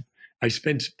I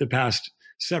spent the past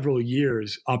several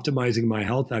years optimizing my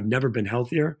health. I've never been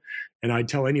healthier. And I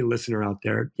tell any listener out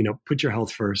there, put your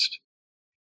health first.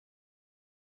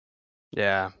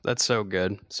 Yeah, that's so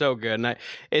good. So good. And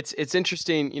it's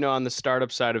interesting, on the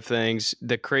startup side of things,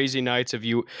 the crazy nights of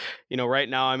right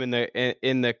now I'm in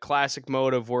the classic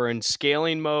mode of we're in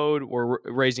scaling mode, we're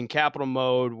raising capital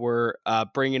mode, we're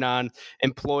bringing on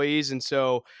employees. And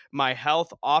so my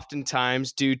health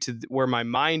oftentimes, due to where my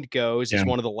mind goes, is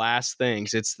one of the last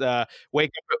things. It's the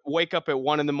wake up at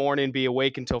 1 a.m, be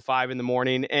awake until 5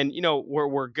 a.m. And,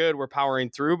 we're good, we're powering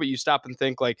through, but you stop and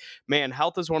think like, man,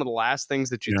 health is one of the last things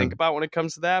that you think about when it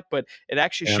comes to that, but it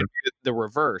actually should be the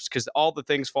reverse, because all the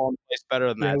things fall in place better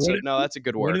than that. So no, that's a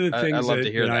good word. One of the things I love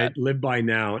to hear that. I live by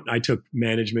now, I took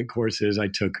management courses. I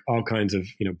took all kinds of,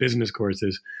 business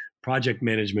courses, project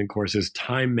management courses,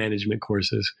 time management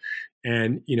courses.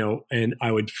 And, and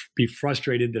I would be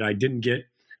frustrated that I didn't get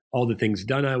all the things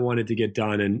done I wanted to get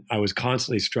done. And I was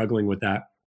constantly struggling with that.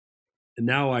 And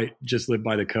now I just live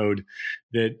by the code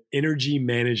that energy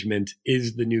management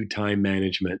is the new time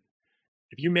management.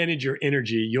 If you manage your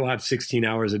energy, you'll have 16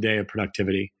 hours a day of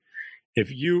productivity.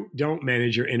 If you don't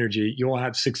manage your energy, you'll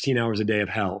have 16 hours a day of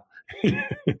hell.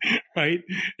 Right?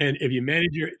 And if you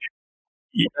manage your...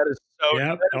 That is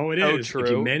so, it is. True. If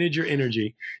you manage your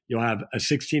energy, you'll have a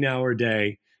 16-hour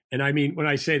day. And I mean, when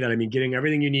I say that, I mean getting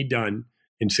everything you need done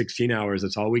in 16 hours.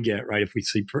 That's all we get, right? If we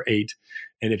sleep for 8.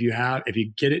 And if you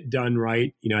get it done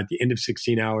right, at the end of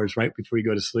 16 hours, right before you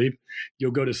go to sleep,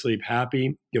 you'll go to sleep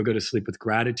happy. You'll go to sleep with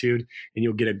gratitude, and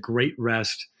you'll get a great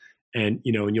rest. And,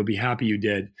 and you'll be happy you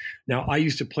did. Now, I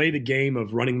used to play the game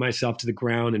of running myself to the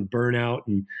ground and burn out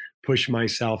and push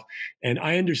myself. And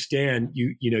I understand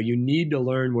you need to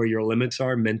learn where your limits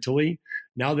are mentally.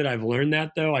 Now that I've learned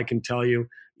that, though, I can tell you,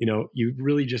 you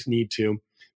really just need to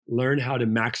learn how to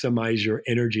maximize your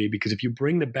energy, because if you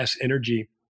bring the best energy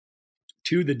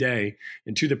to the day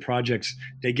and to the projects,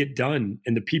 they get done,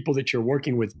 and the people that you're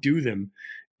working with do them.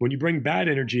 When you bring bad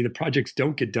energy, the projects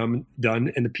don't get done,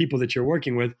 and the people that you're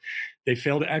working with, they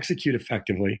fail to execute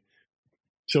effectively.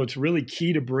 So it's really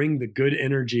key to bring the good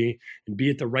energy and be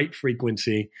at the right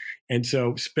frequency. And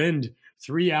so spend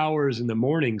 3 hours in the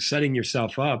morning setting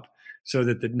yourself up so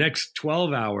that the next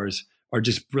 12 hours are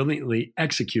just brilliantly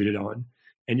executed on.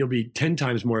 And you'll be 10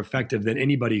 times more effective than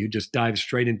anybody who just dives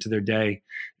straight into their day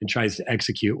and tries to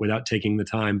execute without taking the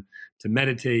time to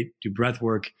meditate, do breath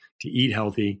work, to eat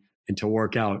healthy, and to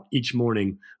work out each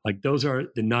morning. Like, those are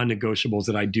the non-negotiables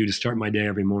that I do to start my day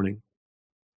every morning.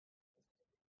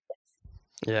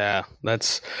 Yeah,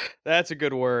 that's a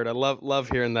good word. I love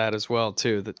hearing that as well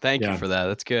too. Thank you for that.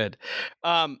 That's good.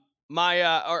 I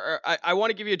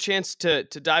want to give you a chance to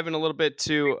dive in a little bit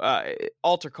to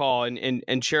Altar Call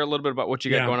and share a little bit about what you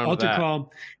got going on with that. Altar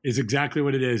Call is exactly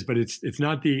what it is, but it's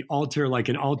not the altar like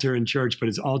an altar in church, but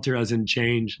it's altar as in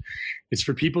change. It's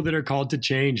for people that are called to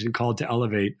change and called to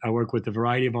elevate. I work with a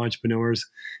variety of entrepreneurs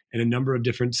in a number of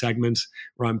different segments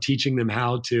where I'm teaching them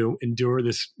how to endure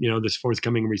this, this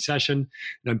forthcoming recession.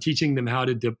 And I'm teaching them how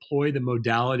to deploy the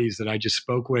modalities that I just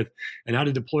spoke with and how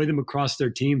to deploy them across their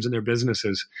teams and their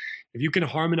businesses. If you can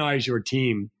harmonize your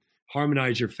team,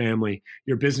 harmonize your family,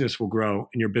 your business will grow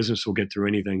and your business will get through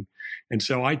anything. And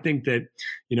so I think that,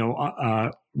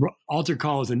 Altar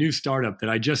Call is a new startup that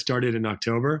I just started in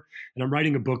October, and I'm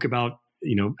writing a book about,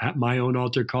 my own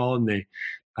altar call and the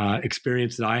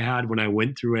experience that I had when I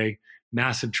went through a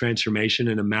massive transformation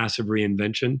and a massive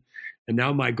reinvention. And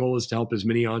now my goal is to help as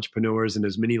many entrepreneurs and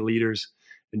as many leaders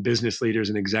and business leaders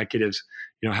and executives,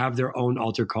 have their own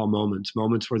altar call moments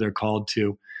where they're called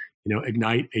to,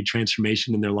 ignite a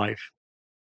transformation in their life.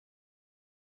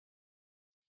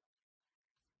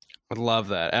 I love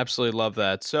that. Absolutely love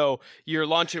that. So you're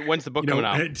launching, when's the book coming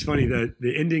out? It's funny that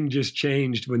the ending just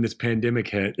changed when this pandemic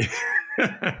hit.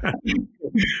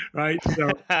 Right.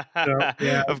 So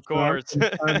yeah, of course. So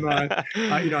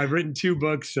I've written 2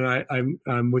 books and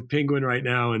I'm with Penguin right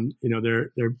now, and,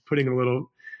 they're putting a little,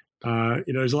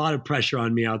 there's a lot of pressure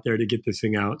on me out there to get this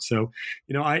thing out. So,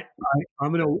 last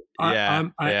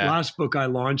book I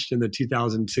launched in the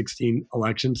 2016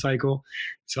 election cycle.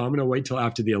 So I'm going to wait till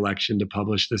after the election to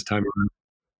publish this time around.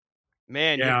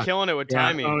 Man, you're killing it with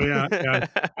timing. Oh yeah.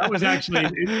 That was actually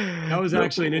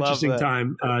an interesting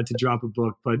time to drop a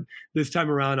book. But this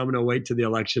time around, I'm going to wait till the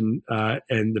election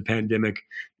and the pandemic,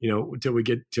 until we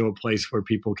get to a place where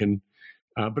people can.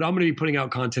 But I'm going to be putting out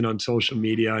content on social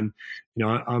media, and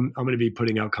I'm going to be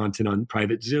putting out content on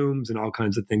private Zooms and all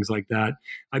kinds of things like that.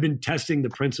 I've been testing the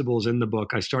principles in the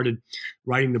book. I started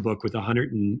writing the book with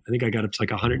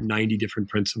 190 different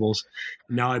principles.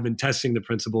 And now I've been testing the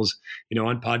principles,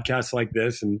 on podcasts like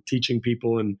this and teaching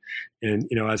people, and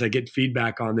as I get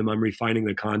feedback on them, I'm refining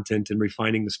the content and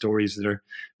refining the stories that are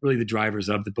really the drivers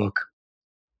of the book.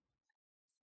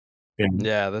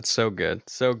 Yeah, that's so good.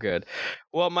 So good.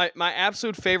 Well, my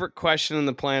absolute favorite question on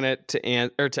the planet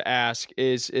to ask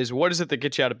is what is it that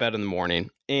gets you out of bed in the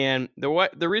morning? And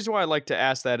the reason why I like to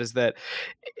ask that is that,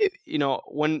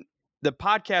 when the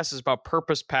podcast is about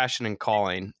purpose, passion, and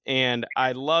calling, and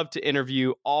I love to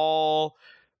interview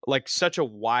such a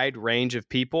wide range of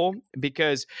people,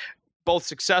 because both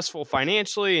successful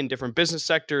financially in different business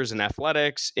sectors and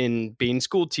athletics, in being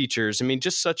school teachers. I mean,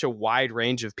 just such a wide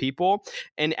range of people.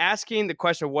 And asking the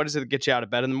question of what is it that gets you out of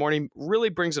bed in the morning really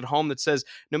brings it home, that says,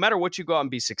 no matter what you go out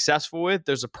and be successful with,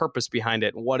 there's a purpose behind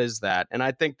it. And what is that? And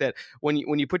I think that when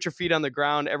you put your feet on the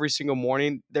ground every single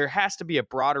morning, there has to be a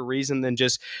broader reason than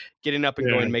just getting up and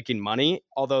going and making money,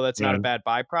 although that's not a bad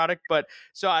byproduct. But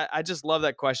so I just love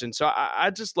that question. So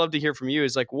I just love to hear from you,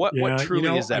 is like, what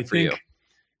truly is that for you?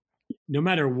 No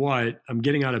matter what, I'm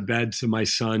getting out of bed so my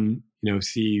son,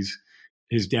 sees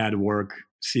his dad work,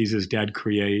 sees his dad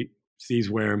create, sees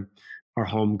where our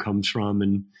home comes from,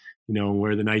 and,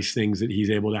 where the nice things that he's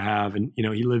able to have. And,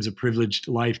 he lives a privileged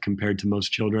life compared to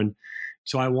most children.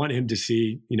 So I want him to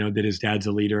see, that his dad's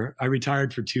a leader. I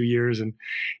retired for 2 years, and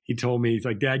he told me, he's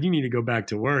like, Dad, you need to go back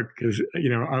to work, because,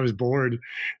 I was bored.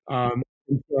 And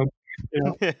so,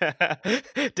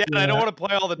 Dad, I don't want to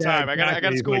play all the time. Exactly. I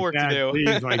got schoolwork to do.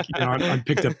 Please, I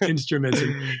picked up instruments,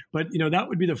 but that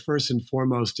would be the first and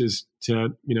foremost, is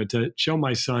to show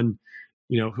my son,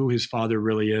 who his father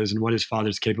really is and what his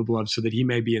father's capable of, so that he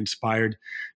may be inspired,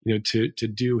 to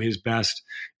do his best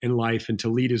in life and to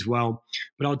lead as well.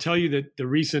 But I'll tell you that the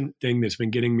recent thing that's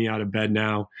been getting me out of bed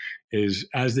now is,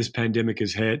 as this pandemic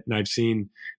has hit and I've seen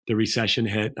the recession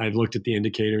hit, I've looked at the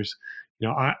indicators.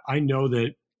 I know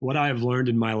that what I have learned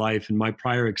in my life and my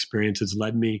prior experiences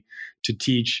led me to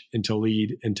teach and to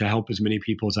lead and to help as many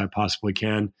people as I possibly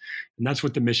can. And that's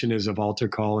what the mission is of Altar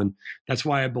Call. And that's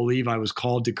why I believe I was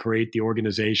called to create the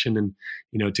organization and,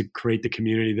 to create the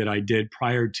community that I did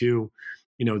prior to,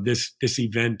 this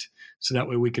event. So that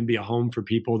way we can be a home for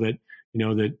people that,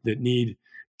 that need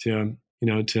to,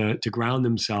 to ground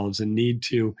themselves and need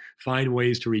to find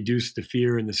ways to reduce the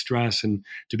fear and the stress, and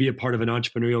to be a part of an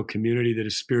entrepreneurial community that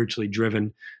is spiritually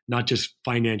driven, not just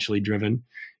financially driven.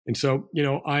 And so,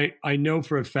 I know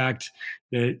for a fact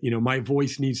that, my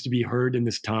voice needs to be heard in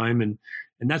this time. And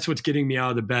that's what's getting me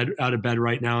out of bed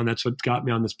right now. And that's what's got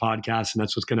me on this podcast. And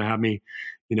that's what's going to have me,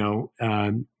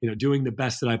 doing the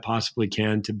best that I possibly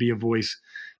can to be a voice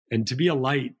and to be a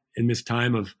light in this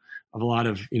time of a lot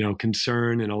of,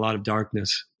 concern and a lot of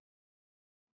darkness.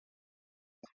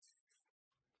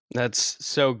 That's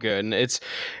so good. And it's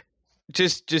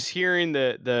just hearing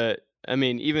I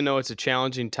mean, even though it's a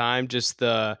challenging time, just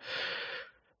the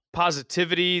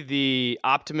positivity, the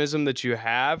optimism that you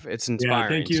have. It's inspiring. Yeah,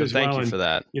 thank you as thank well. you for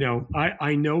that.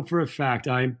 I know for a fact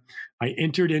I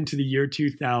entered into the year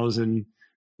 2000,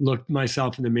 looked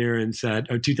myself in the mirror and said,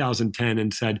 or 2010,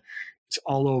 and said, it's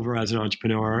all over as an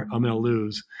entrepreneur. I'm going to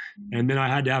lose. And then I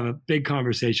had to have a big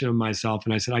conversation with myself.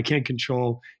 And I said, I can't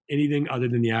control anything other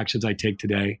than the actions I take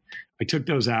today. I took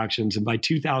those actions. And by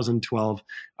 2012,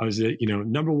 I was a,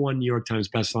 #1 New York Times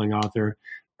bestselling author,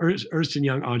 Ernst &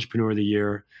 Young Entrepreneur of the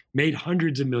Year, made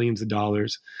hundreds of millions of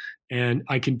dollars. And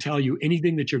I can tell you,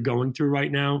 anything that you're going through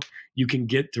right now, you can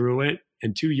get through it.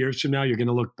 And 2 years from now, you're going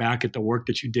to look back at the work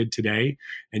that you did today,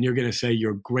 and you're going to say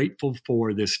you're grateful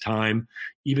for this time,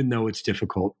 even though it's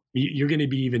difficult. You're going to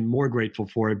be even more grateful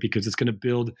for it because it's going to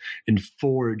build and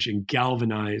forge and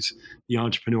galvanize the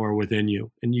entrepreneur within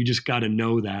you. And you just got to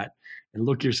know that and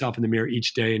look yourself in the mirror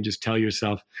each day and just tell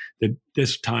yourself that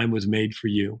this time was made for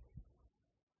you.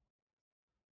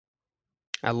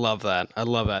 I love that.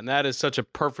 And that is such a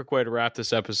perfect way to wrap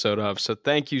this episode up. So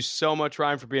thank you so much,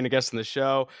 Ryan, for being a guest on the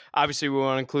show. Obviously, we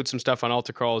want to include some stuff on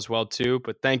Alta Crawl as well, too.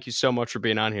 But thank you so much for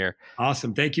being on here.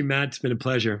 Awesome. Thank you, Matt. It's been a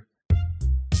pleasure.